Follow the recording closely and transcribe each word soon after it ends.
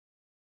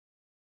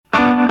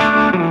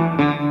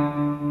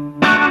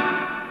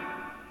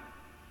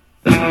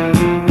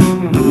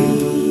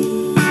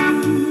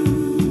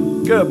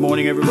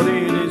morning, everybody.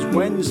 It is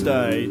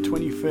Wednesday,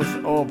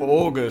 25th of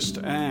August,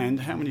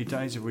 and how many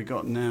days have we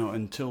got now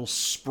until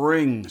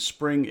spring?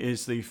 Spring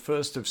is the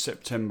 1st of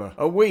September.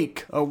 A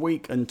week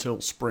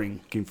until spring.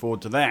 Looking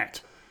forward to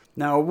that.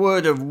 Now, a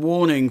word of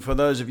warning for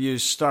those of you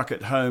stuck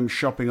at home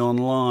shopping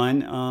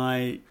online.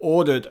 I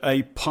ordered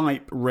a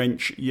pipe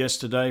wrench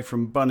yesterday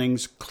from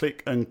Bunnings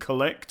Click and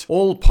Collect.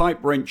 All pipe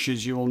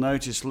wrenches, you will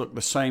notice, look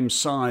the same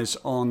size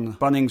on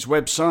Bunnings'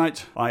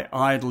 website. I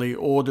idly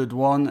ordered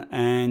one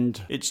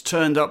and it's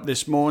turned up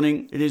this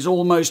morning. It is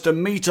almost a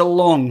metre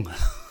long.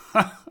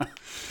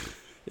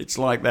 It's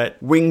like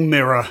that wing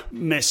mirror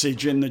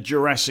message in the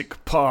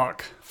Jurassic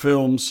Park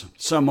films.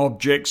 Some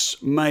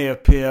objects may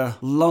appear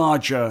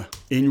larger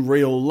in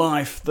real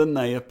life than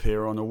they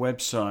appear on a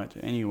website.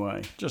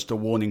 Anyway, just a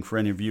warning for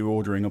any of you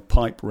ordering a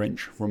pipe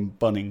wrench from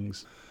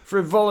Bunnings.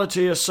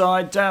 Frivolity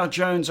aside, Dow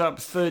Jones up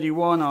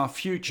 31, our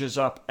futures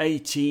up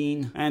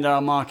 18, and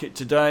our market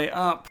today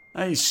up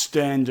a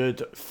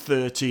standard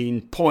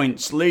 13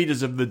 points.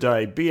 Leaders of the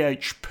day,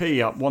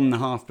 BHP up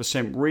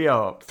 1.5%,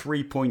 Rio up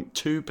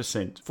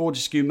 3.2%,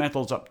 Fortescue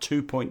Metals up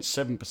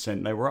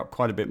 2.7%. They were up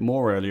quite a bit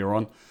more earlier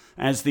on,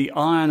 as the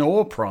iron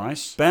ore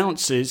price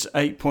bounces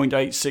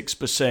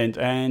 8.86%,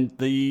 and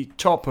the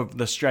top of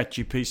the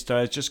strategy piece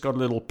today has just got a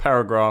little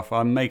paragraph.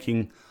 I'm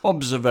making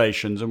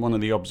observations, and one of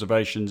the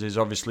observations is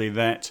obviously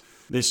that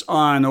this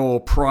iron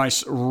ore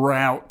price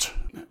rout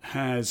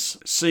has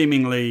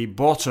seemingly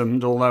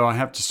bottomed, although I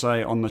have to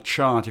say on the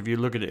chart, if you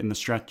look at it in the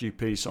strategy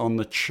piece, on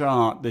the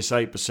chart this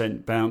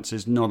 8% bounce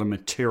is not a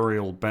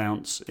material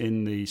bounce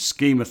in the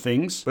scheme of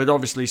things, but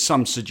obviously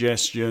some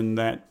suggestion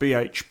that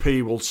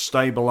BHP will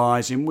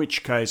stabilise, in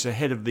which case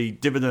ahead of the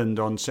dividend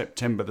on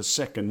September the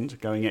 2nd,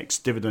 going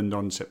ex-dividend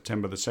on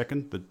September the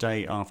 2nd, the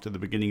day after the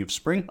beginning of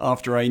spring,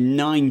 after a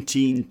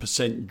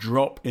 19%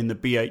 drop in the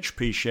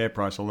BHP share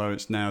price, although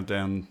it's now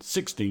down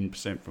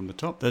 16% from the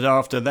top, that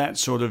after that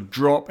sort of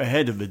drop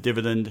ahead of the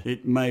dividend,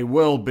 it may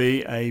well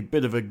be a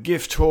bit of a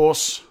gift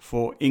horse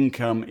for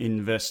income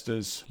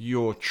investors.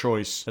 Your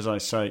choice. As I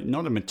say,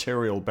 not a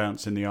material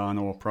bounce in the iron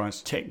ore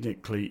price,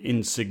 technically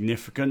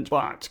insignificant,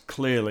 but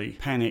clearly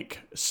panic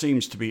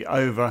seems to be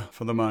over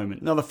for the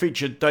moment. Another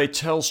featured day,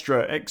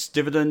 Telstra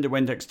ex-dividend. It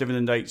went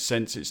ex-dividend 8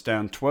 cents, it's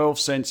down 12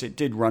 cents. It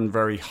did run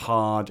very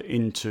hard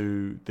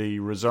into the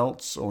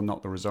results, or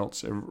not the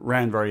results, it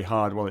ran very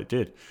hard, well it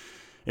did.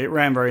 It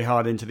ran very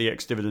hard into the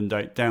ex-dividend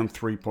date, down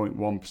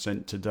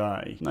 3.1%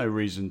 today. No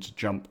reason to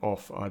jump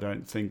off, I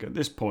don't think, at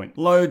this point.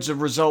 Loads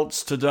of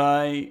results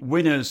today.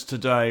 Winners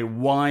today,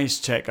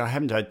 WiseTech. I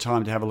haven't had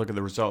time to have a look at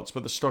the results,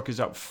 but the stock is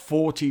up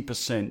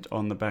 40%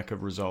 on the back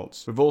of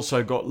results. We've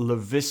also got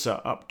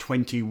Lovisa up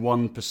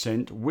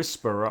 21%,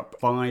 Whisper up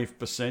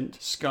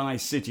 5%, Sky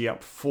City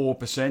up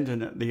 4%,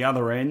 and at the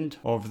other end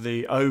of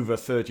the over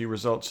 30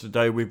 results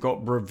today, we've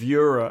got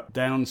Bravura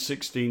down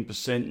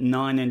 16%,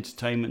 Nine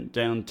Entertainment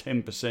down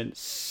 10%,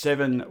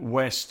 7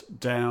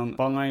 West down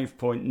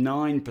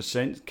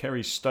 5.9%.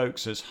 Kerry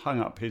Stokes has hung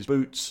up his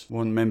boots.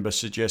 One member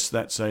suggests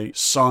that's a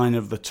sign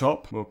of the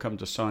top. We'll come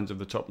to signs of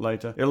the top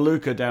later.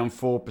 Iluka down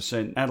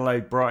 4%.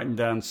 Adelaide Brighton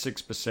down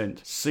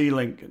 6%.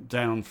 Sealink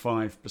down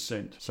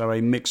 5%. So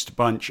a mixed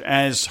bunch.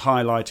 As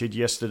highlighted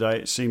yesterday,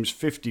 it seems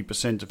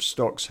 50% of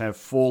stocks have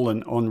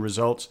fallen on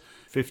results.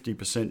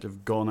 50%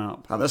 have gone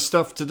up. Other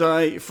stuff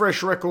today,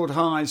 fresh record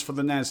highs for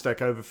the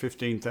Nasdaq, over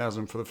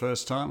 15,000 for the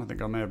first time. I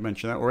think I may have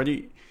mentioned that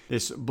already.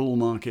 This bull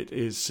market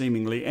is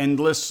seemingly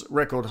endless.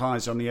 Record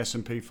highs on the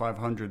S&P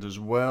 500 as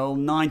well.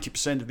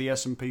 90% of the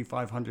S&P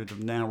 500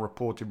 have now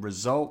reported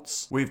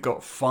results. We've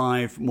got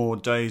 5 more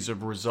days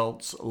of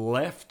results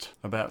left.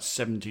 About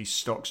 70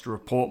 stocks to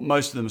report.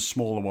 Most of them are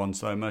smaller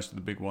ones, though. Most of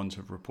the big ones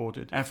have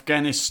reported.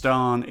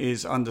 Afghanistan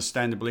is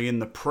understandably in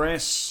the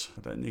press.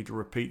 I don't need to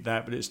repeat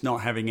that, but it's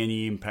not having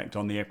any impact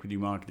on the equity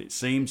market, it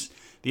seems.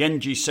 The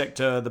energy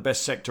sector, the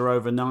best sector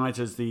overnight,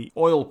 as the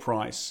oil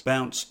price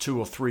bounced 2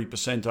 or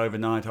 3%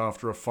 overnight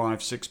after a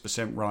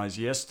 5-6% rise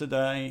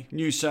yesterday.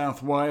 New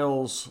South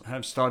Wales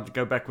have started to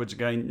go backwards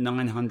again,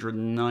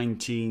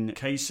 919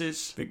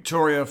 cases.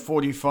 Victoria,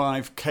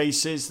 45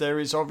 cases. There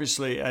is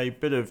obviously a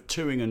bit of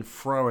toing and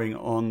froing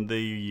on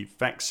the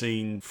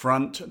vaccine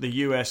front. The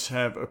US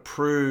have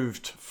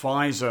approved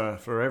Pfizer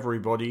for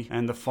everybody,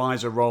 and the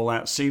Pfizer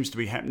rollout seems to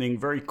be happening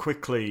very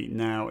quickly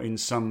now in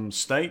some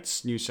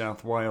states. New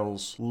South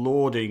Wales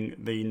lauding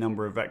the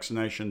number of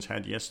vaccinations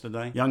had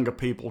yesterday. Younger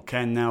people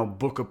can now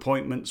book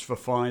appointments for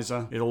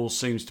Pfizer. It all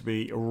seems to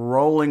be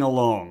rolling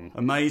along.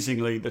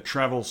 Amazingly, the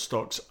travel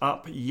stocks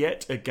up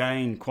yet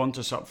again.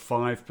 Qantas up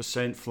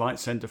 5%, Flight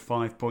Centre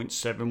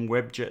 5.7%,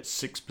 Webjet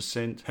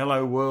 6%,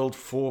 Hello World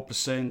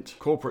 4%,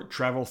 corporate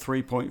travel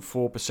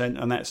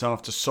 3.4%, and that's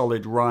after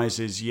solid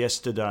rises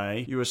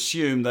yesterday. You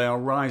assume they are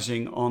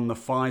rising on the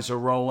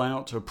Pfizer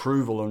rollout,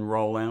 approval and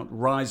rollout,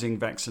 rising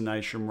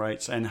vaccination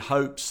rates, and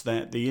hopes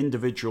that the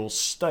individual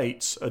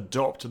states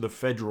adopt the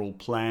federal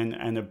plan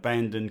and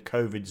abandon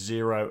COVID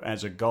zero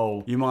as a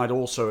goal. You might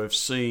also have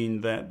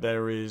seen that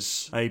there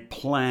is a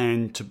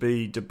plan to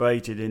be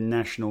debated in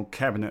National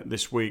Cabinet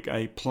this week,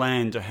 a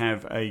plan to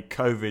have a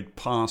COVID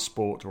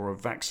passport or a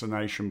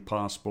vaccination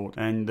passport,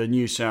 and the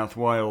New South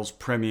Wales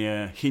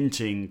Premier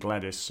hinting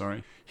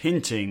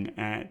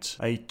at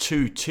a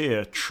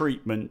two-tier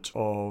treatment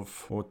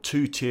of, or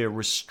two-tier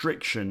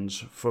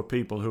restrictions for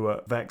people who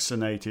are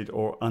vaccinated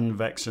or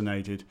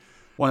unvaccinated.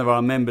 One of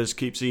our members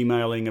keeps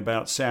emailing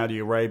about Saudi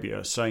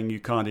Arabia, saying you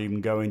can't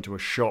even go into a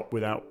shop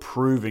without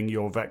proving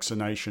your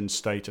vaccination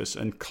status,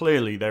 and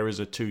clearly there is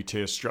a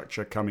two-tier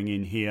structure coming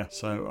in here.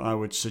 So I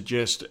would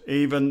suggest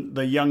even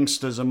the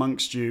youngsters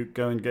amongst you,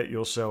 go and get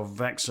yourself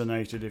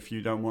vaccinated if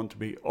you don't want to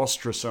be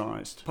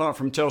ostracised. Apart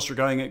from Telstra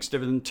going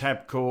ex-dividend,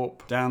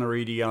 Tabcorp, Downer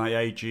EDI,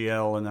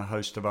 AGL and a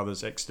host of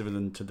others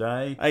ex-dividend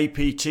today.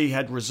 APT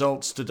had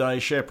results today,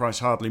 share price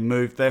hardly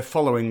moved. They're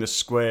following the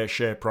Square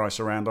share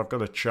price around. I've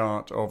got a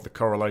chart of the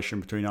correlation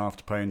between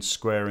Afterpay and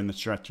Square in the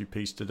strategy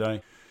piece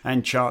today,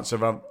 and charts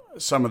of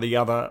some of the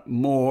other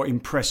more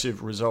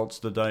impressive results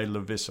today.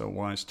 Lovisa,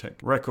 WiseTech,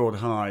 record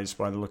highs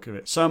by the look of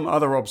it. Some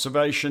other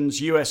observations: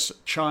 US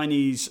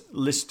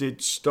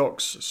listed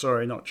stocks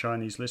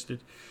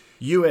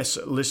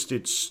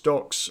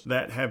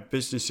that have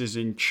businesses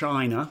in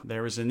China.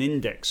 There is an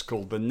index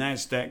called the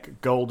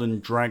Nasdaq Golden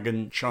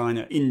Dragon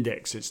China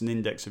Index. It's an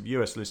index of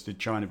US listed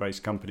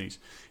China-based companies.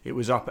 It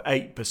was up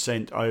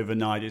 8%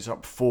 overnight. It's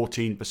up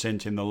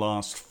 14% in the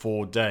last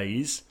 4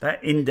 days.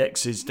 That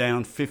index is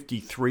down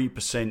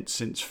 53%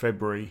 since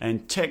February.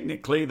 And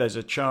technically, there's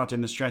a chart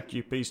in the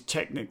strategy piece.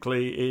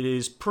 Technically, it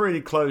is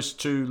pretty close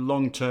to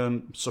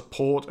long-term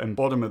support and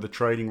bottom of the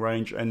trading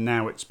range, and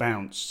now it's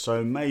bounced.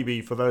 So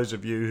maybe for those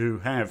of you who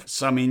have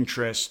some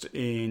interest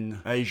in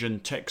Asian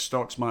tech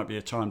stocks, might be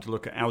a time to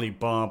look at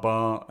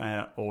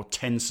Alibaba or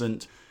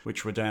Tencent,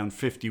 which were down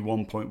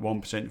 51.1%,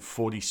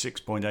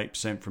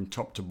 46.8% from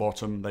top to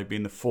bottom. They've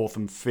been the 4th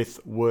and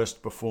 5th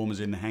worst performers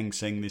in the Hang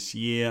Seng this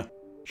year.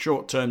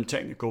 Short-term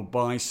technical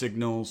buy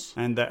signals,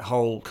 and that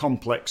whole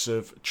complex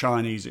of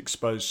Chinese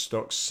exposed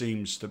stocks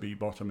seems to be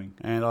bottoming.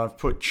 And I've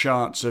put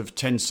charts of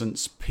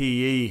Tencent's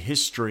PE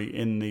history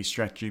in the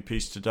strategy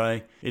piece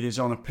today. It is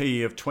on a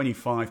PE of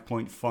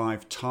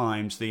 25.5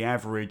 times. The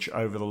average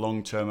over the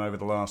long term over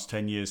the last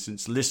 10 years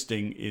since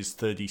listing is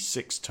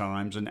 36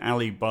 times. And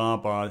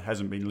Alibaba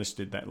hasn't been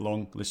listed that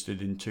long,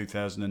 listed in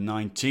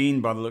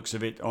 2019 by the looks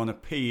of it, on a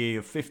PE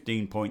of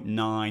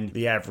 15.9.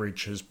 The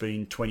average has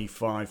been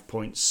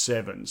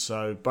 25.7.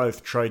 So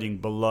both trading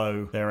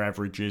below their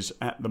averages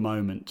at the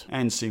moment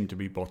and seem to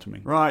be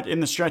bottoming. Right,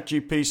 in the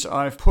strategy piece,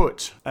 I've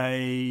put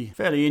a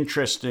fairly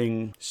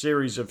interesting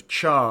series of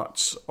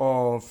charts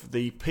of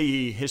the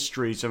PE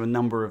histories of a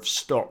number of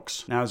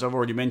stocks. Now, as I've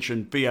already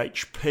mentioned,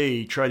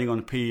 BHP trading on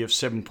a PE of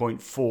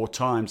 7.4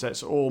 times.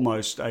 That's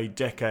almost a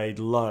decade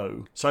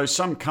low. So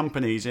some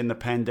companies in the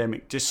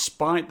pandemic,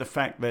 despite the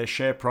fact their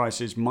share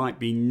prices might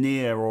be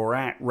near or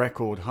at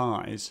record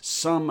highs,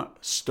 some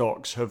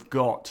stocks have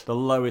got the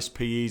lowest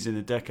PEs in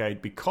a decade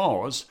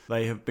because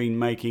they have been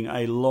making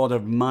a lot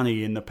of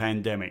money in the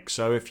pandemic.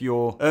 So if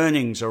your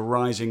earnings are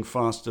rising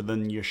faster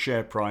than your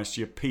share price,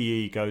 your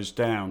PE goes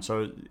down.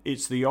 So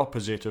it's the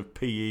opposite of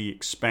PE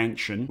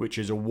expansion, which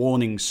is a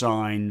warning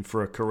sign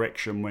for a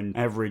correction when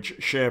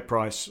average share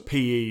price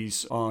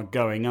PEs are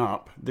going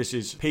up. This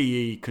is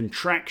PE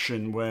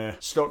contraction, where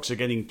stocks are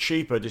getting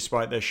cheaper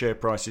despite their share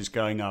prices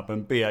going up,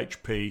 and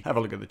BHP, have a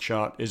look at the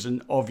chart, is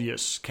an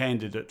obvious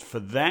candidate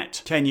for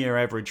that. 10-year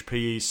average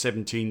PE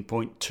 17.2.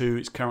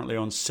 It's currently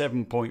on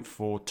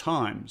 7.4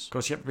 times. Of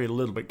course, you have to be a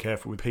little bit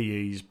careful with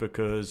PEs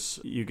because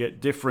you get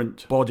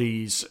different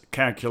bodies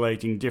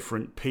calculating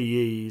different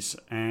PEs,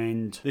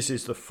 and this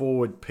is the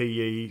forward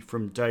PE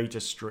from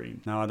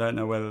DataStream. Now, I don't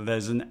know whether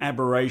there's an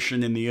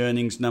aberration in the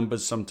earnings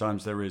numbers.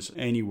 Sometimes there is.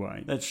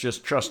 Anyway, let's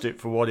just trust it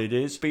for what it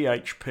is.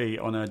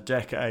 BHP on a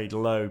decade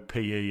low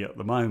PE at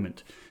the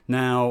moment.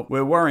 Now,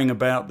 we're worrying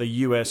about the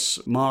US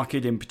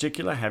market in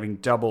particular, having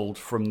doubled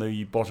from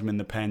the bottom in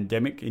the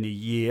pandemic in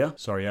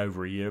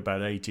over a year,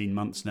 about 18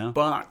 months now.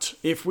 But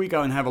if we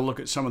go and have a look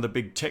at some of the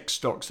big tech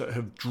stocks that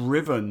have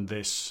driven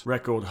this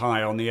record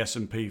high on the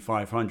S&P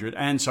 500,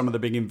 and some of the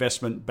big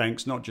investment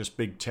banks, not just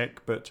big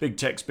tech, but big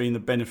tech's been the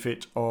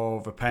benefit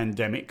of a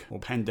pandemic, or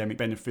pandemic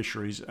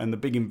beneficiaries, and the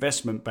big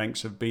investment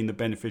banks have been the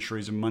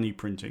beneficiaries of money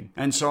printing.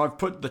 And so I've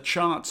put the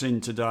charts in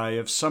today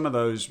of some of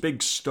those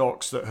big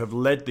stocks that have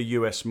led the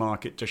US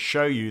market to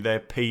show you their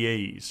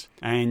PEs,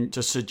 and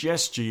to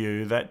suggest to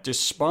you that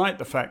despite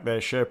the fact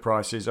their share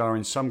prices are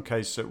in some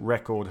cases at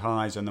record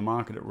highs and the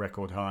market at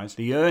record highs,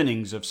 the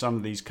earnings of some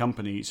of these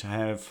companies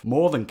have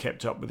more than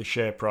kept up with the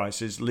share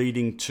prices,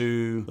 leading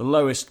to the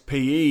lowest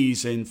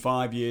PEs in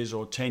 5 years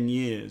or 10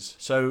 years.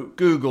 So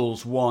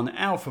Google's one.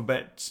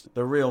 Alphabet's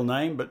the real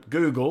name, but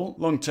Google,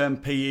 long-term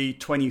PE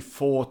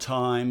 24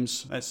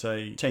 times. That's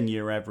a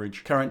 10-year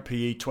average. Current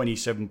PE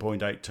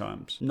 27.8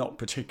 times. Not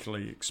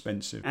particularly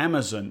expensive.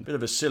 Amazon, bit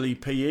of a silly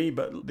PE,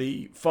 but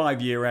the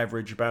 5-year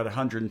average about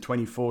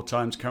 124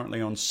 times,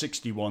 currently on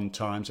 61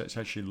 times. That's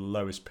actually the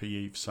lowest lowest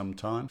PE for some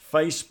time.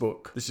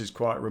 Facebook, this is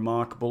quite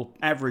remarkable.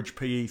 Average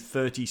PE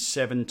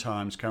 37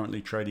 times,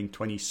 currently trading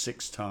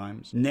 26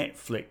 times.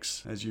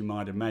 Netflix, as you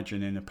might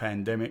imagine in a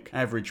pandemic,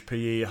 average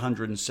PE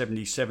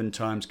 177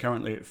 times,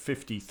 currently at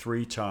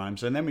 53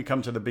 times. And then we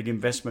come to the big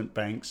investment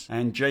banks,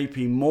 and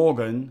JP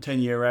Morgan,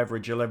 10-year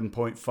average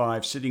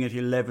 11.5, sitting at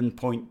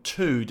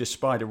 11.2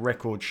 despite a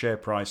record share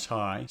price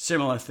high.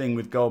 Similar thing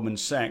with Goldman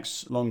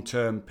Sachs,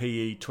 long-term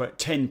PE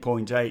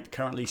 10.8,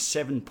 currently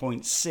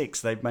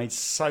 7.6. They've made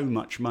so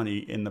much money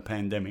in the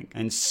pandemic.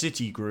 And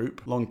Citigroup,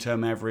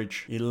 long-term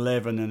average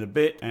 11 and a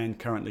bit, and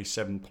currently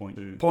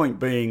 7.2. Point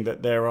being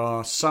that there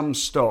are some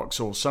stocks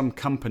or some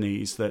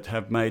companies that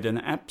have made an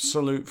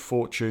absolute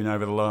fortune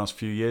over the last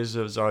few years.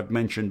 As I've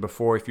mentioned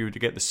before, if you were to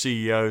get the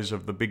CEOs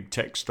of the big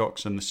tech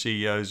stocks and the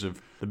CEOs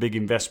of the big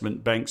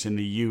investment banks in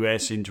the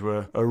US into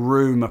a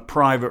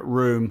private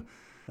room,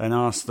 and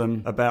ask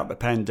them about the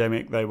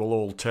pandemic, they will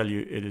all tell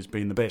you it has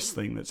been the best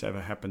thing that's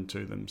ever happened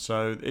to them.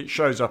 So it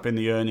shows up in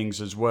the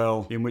earnings as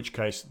well, in which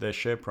case their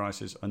share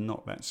prices are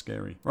not that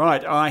scary.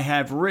 Right, I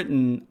have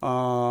written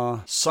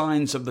our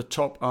Signs of the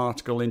Top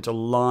article into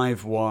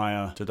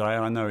Livewire today.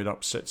 I know it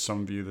upsets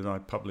some of you that I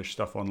publish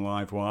stuff on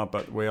Livewire,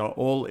 but we are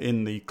all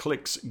in the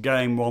clicks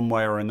game one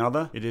way or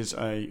another. It is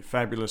a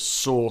fabulous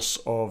source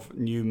of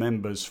new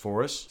members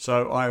for us.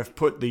 So I've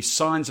put the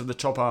Signs of the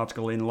Top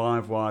article in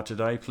Livewire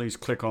today. Please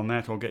click on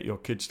that, or get your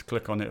kids to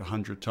click on it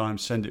 100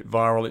 times, send it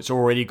viral. It's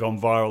already gone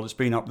viral. It's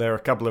been up there a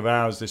couple of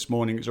hours this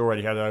morning. It's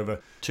already had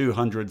over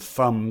 200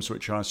 thumbs,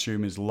 which I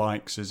assume is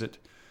likes, is it?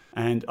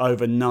 And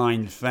over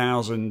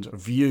 9,000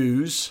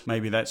 views.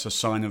 Maybe that's a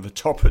sign of the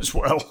top as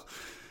well.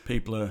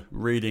 People are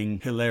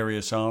reading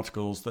hilarious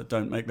articles that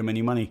don't make them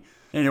any money.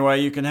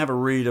 Anyway, you can have a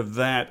read of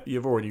that.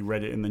 You've already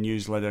read it in the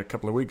newsletter a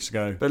couple of weeks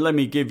ago. But let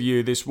me give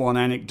you this one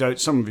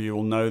anecdote. Some of you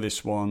will know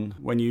this one.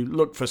 When you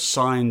look for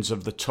signs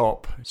of the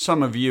top,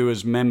 some of you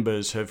as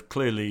members have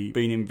clearly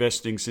been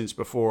investing since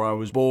before I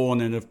was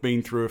born and have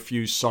been through a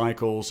few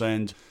cycles,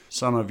 and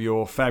some of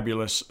your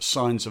fabulous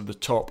signs of the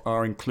top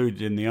are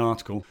included in the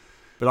article.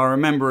 But I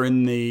remember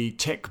in the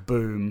tech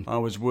boom, I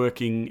was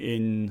working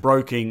in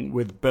broking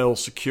with Bell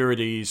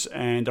Securities,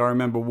 and I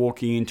remember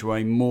walking into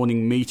a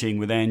morning meeting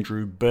with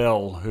Andrew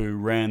Bell, who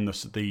ran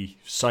the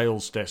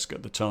sales desk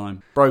at the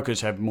time.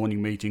 Brokers have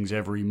morning meetings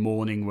every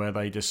morning where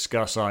they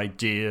discuss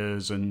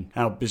ideas and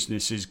how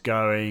business is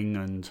going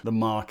and the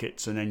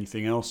markets and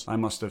anything else. I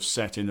must have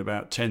sat in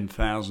about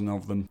 10,000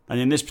 of them. And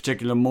in this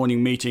particular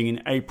morning meeting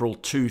in April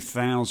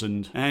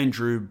 2000,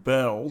 Andrew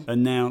Bell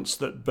announced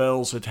that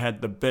Bell's had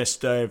had the best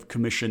day of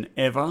commission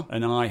ever,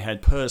 and I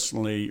had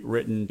personally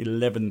written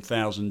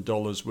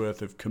 $11,000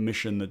 worth of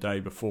commission the day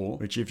before,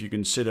 which if you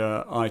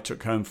consider I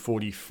took home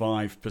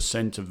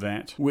 45% of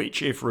that,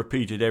 which if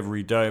repeated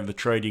every day of the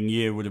trading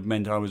year would have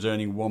meant I was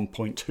earning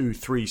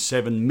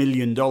 $1.237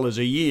 million a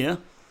year.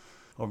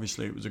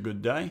 Obviously, it was a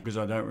good day because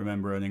I don't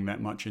remember earning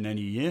that much in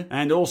any year.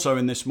 And also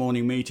in this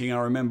morning meeting, I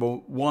remember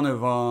one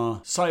of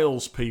our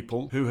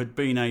salespeople who had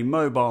been a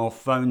mobile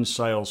phone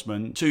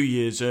salesman 2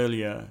 years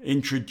earlier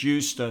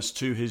introduced us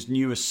to his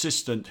new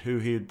assistant who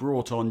he had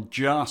brought on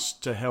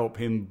just to help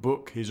him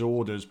book his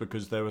orders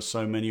because there were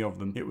so many of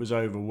them. It was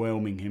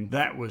overwhelming him.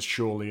 That was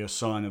surely a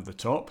sign of the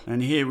top.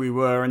 And here we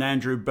were, and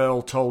Andrew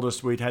Bell told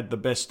us we'd had the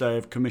best day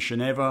of commission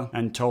ever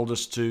and told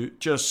us to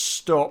just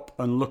stop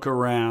and look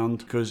around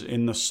because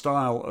in the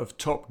style of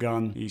Top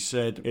Gun, he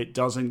said, it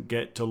doesn't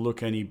get to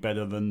look any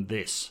better than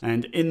this.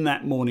 And in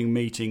that morning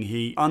meeting,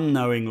 he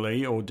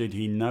unknowingly, or did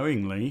he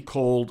knowingly,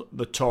 called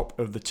the top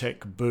of the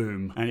tech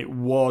boom. And it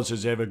was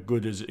as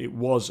good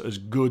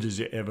as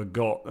it ever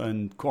got.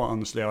 And quite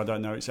honestly, I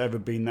don't know it's ever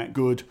been that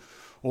good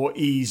or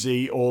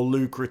easy or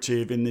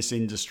lucrative in this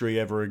industry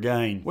ever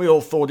again. We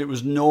all thought it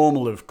was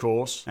normal, of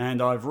course, and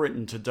I've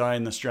written today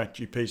in the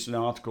strategy piece an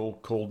article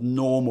called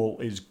Normal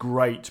is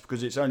Great,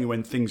 because it's only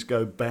when things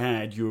go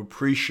bad you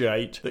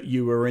appreciate that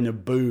you were in a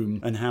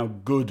boom and how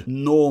good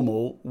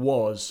normal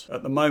was.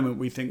 At the moment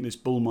we think this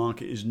bull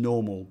market is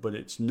normal, but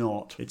it's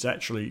not. It's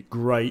actually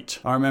great.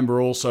 I remember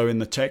also in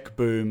the tech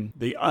boom,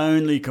 the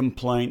only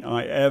complaint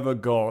I ever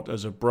got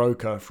as a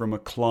broker from a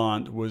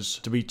client was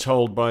to be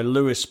told by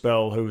Lewis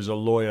Bell, who was a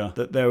lawyer,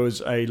 that there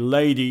was a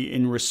lady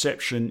in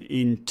reception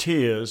in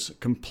tears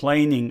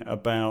complaining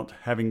about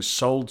having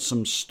sold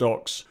some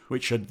stocks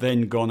which had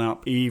then gone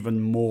up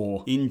even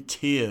more, in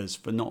tears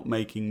for not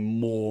making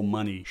more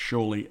money.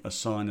 Surely a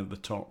sign of the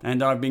top.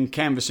 And I've been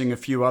canvassing a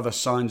few other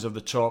signs of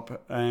the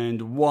top,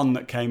 and one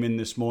that came in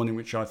this morning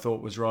which I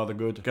thought was rather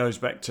good goes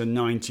back to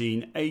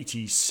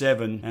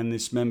 1987, and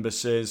this member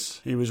says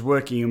he was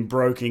working in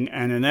broking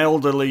and an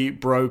elderly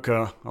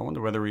broker, I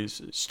wonder whether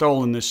he's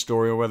stolen this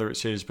story or whether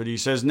it's his, but he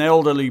says an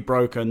elderly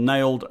broker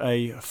nailed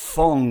a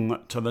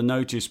thong to the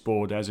notice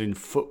board, as in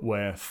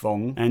footwear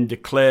thong, and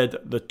declared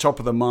the top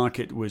of the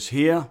market was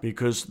here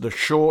because the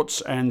shorts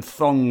and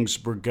thongs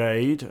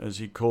brigade, as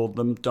he called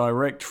them,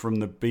 direct from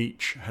the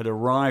beach, had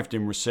arrived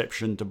in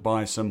reception to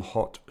buy some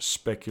hot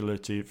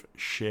speculative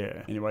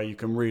share. Anyway, you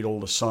can read all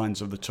the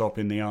signs of the top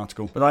in the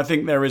article. But I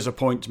think there is a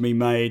point to be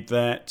made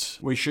that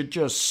we should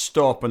just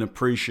stop and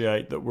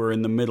appreciate that we're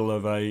in the middle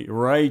of a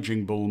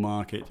raging bull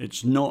market.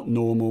 It's not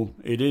normal.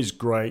 It is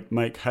great.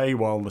 Make hay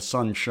while the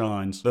sun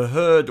shines. The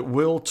herd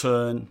will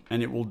turn,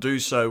 and it will do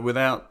so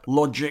without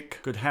logic.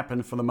 Could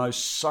happen for the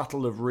most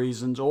subtle of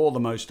reasons or the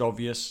most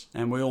obvious.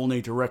 And we all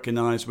need to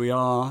recognize we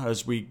are,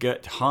 as we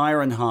get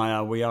higher and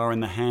higher, we are in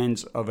the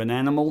hands of an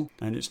animal,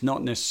 and it's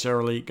not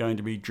necessarily going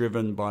to be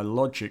driven by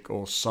logic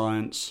or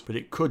science, but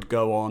it could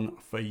go on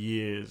for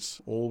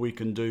years. All we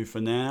can do for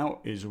now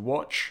is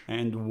watch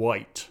and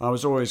wait. I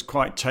was always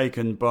quite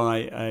taken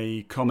by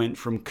a comment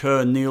from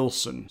Kerr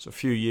Nielsen. It's a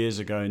few years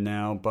ago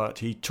now, but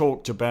he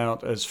talked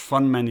about, as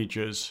fund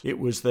managers, it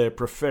was their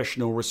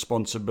professional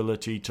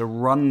responsibility to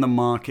run the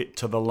market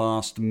to the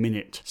last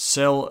minute.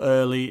 Sell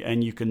early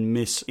and you can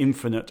miss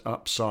infinite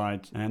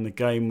upside. And the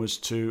game was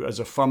to, as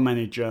a fund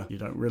manager, you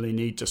don't really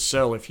need to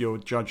sell if you're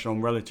judged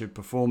on relative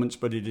performance,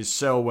 but it is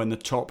sell when the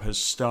top has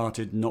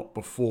started, not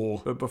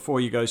before. But before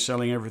you go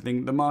selling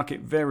everything, the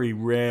market very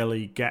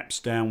rarely gaps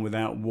down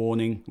without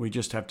warning. We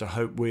just have to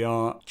hope we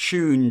are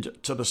tuned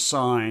to the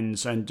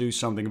signs and do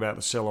something about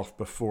the sell-off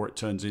before it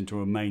turns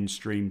into a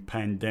mainstream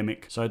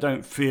pandemic. So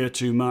don't fear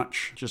too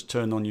much. Just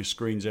turn on your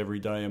screens every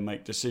day and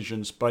make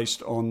decisions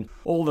based on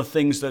all the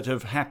things that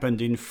have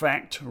happened in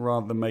fact,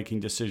 rather than making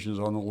decisions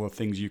on all the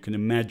things you can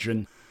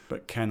imagine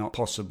but cannot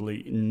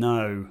possibly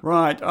know.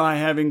 Right, I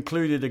have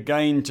included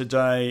again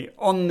today,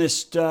 on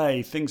this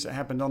day, things that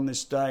happened on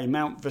this day.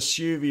 Mount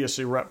Vesuvius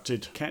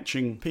erupted,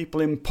 catching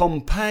people in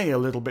Pompeii a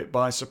little bit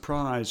by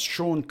surprise.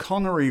 Sean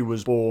Connery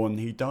was born.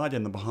 He died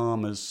in the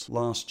Bahamas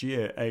last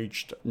year,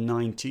 aged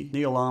 90.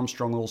 Neil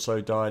Armstrong also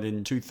died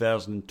in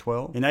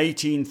 2012. In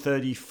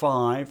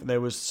 1835,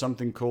 there was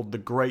something called the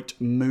Great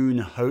Moon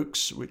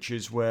Hoax, which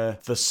is where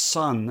The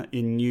Sun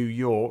in New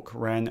York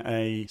ran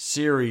a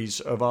series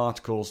of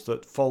articles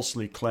that falsely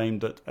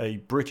claimed that a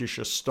British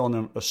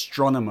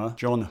astronomer,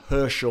 John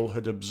Herschel,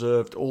 had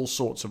observed all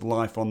sorts of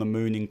life on the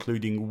moon,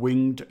 including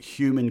winged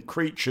human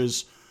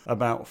creatures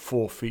about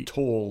 4 feet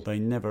tall. They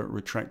never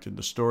retracted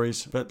the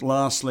stories. But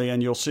lastly,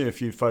 and you'll see a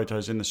few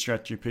photos in the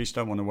strategy piece,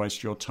 don't want to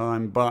waste your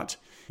time, but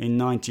in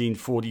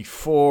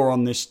 1944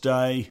 on this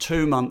day,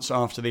 2 months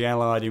after the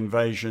Allied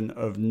invasion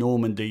of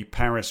Normandy,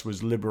 Paris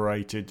was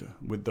liberated,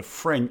 with the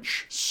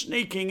French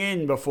sneaking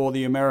in before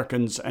the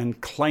Americans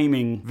and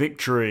claiming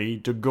victory.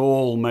 De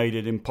Gaulle made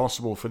it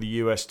impossible for the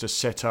US to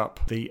set up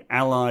the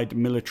Allied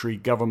military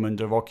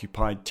government of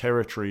occupied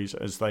territories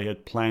as they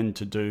had planned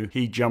to do.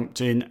 He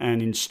jumped in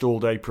and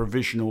installed a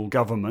provisional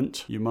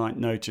government. You might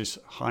notice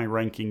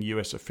high-ranking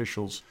US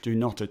officials do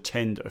not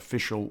attend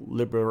official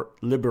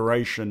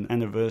liberation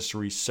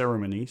anniversary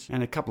ceremonies.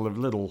 And a couple of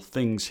little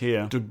things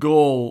here. De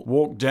Gaulle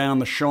walked down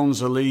the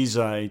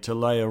Champs-Élysées to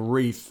lay a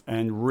wreath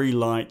and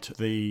relight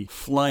the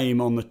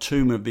flame on the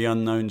tomb of the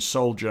unknown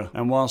soldier.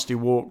 And whilst he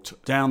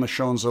walked down the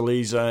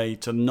Champs-Élysées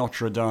to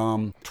Notre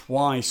Dame,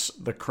 twice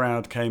the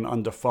crowd came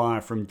under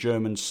fire from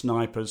German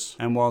snipers.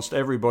 And whilst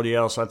everybody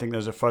else, I think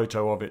there's a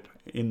photo of it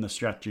in the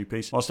strategy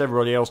piece, whilst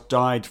everybody else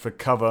dived for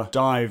cover,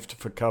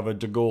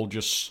 De Gaulle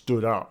just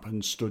stood up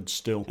and stood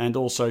still. And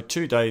also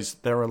 2 days,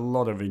 there are a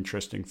lot of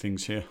interesting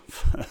things here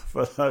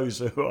for those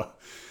who are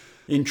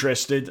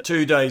interested.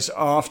 2 days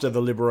after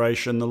the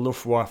liberation, the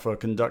Luftwaffe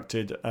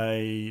conducted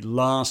a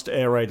last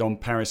air raid on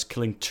Paris,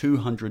 killing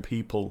 200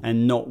 people,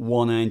 and not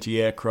one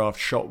anti-aircraft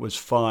shot was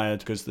fired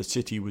because the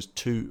city was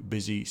too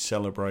busy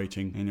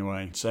celebrating.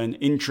 Anyway, it's an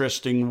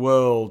interesting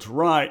world.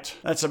 Right,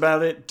 that's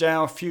about it.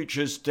 Dow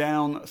futures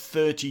down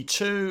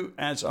 32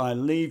 as I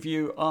leave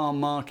you. Our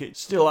market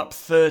still up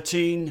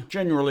 13.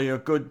 Generally a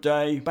good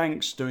day.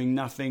 Banks doing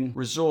nothing.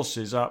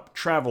 Resources up.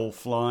 Travel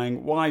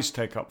flying.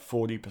 WiseTech up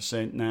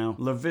 40% now.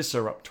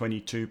 Lovisa up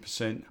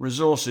 22%.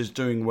 Resources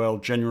doing well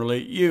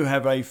generally. You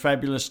have a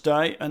fabulous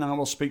day, and I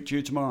will speak to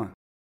you tomorrow.